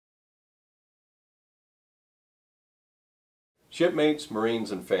Shipmates, Marines,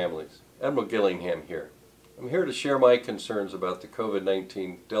 and families, Admiral Gillingham here. I'm here to share my concerns about the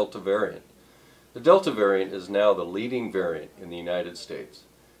COVID-19 Delta variant. The Delta variant is now the leading variant in the United States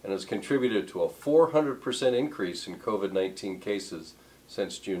and has contributed to a 400% increase in COVID-19 cases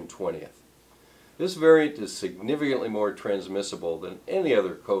since June 20th. This variant is significantly more transmissible than any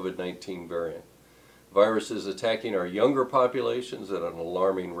other COVID-19 variant. The virus is attacking our younger populations at an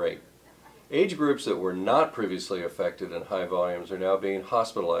alarming rate. Age groups that were not previously affected in high volumes are now being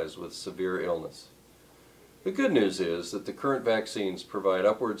hospitalized with severe illness. The good news is that the current vaccines provide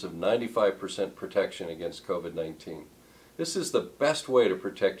upwards of 95% protection against COVID-19. This is the best way to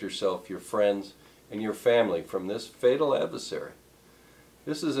protect yourself, your friends, and your family from this fatal adversary.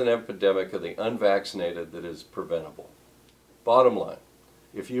 This is an epidemic of the unvaccinated that is preventable. Bottom line,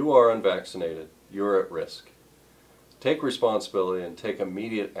 if you are unvaccinated, you're at risk. Take responsibility and take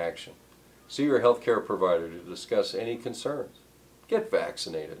immediate action. See your healthcare provider to discuss any concerns. Get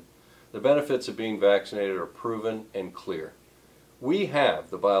vaccinated. The benefits of being vaccinated are proven and clear. We have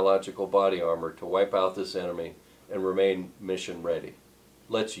the biological body armor to wipe out this enemy and remain mission ready.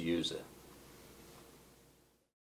 Let's use it.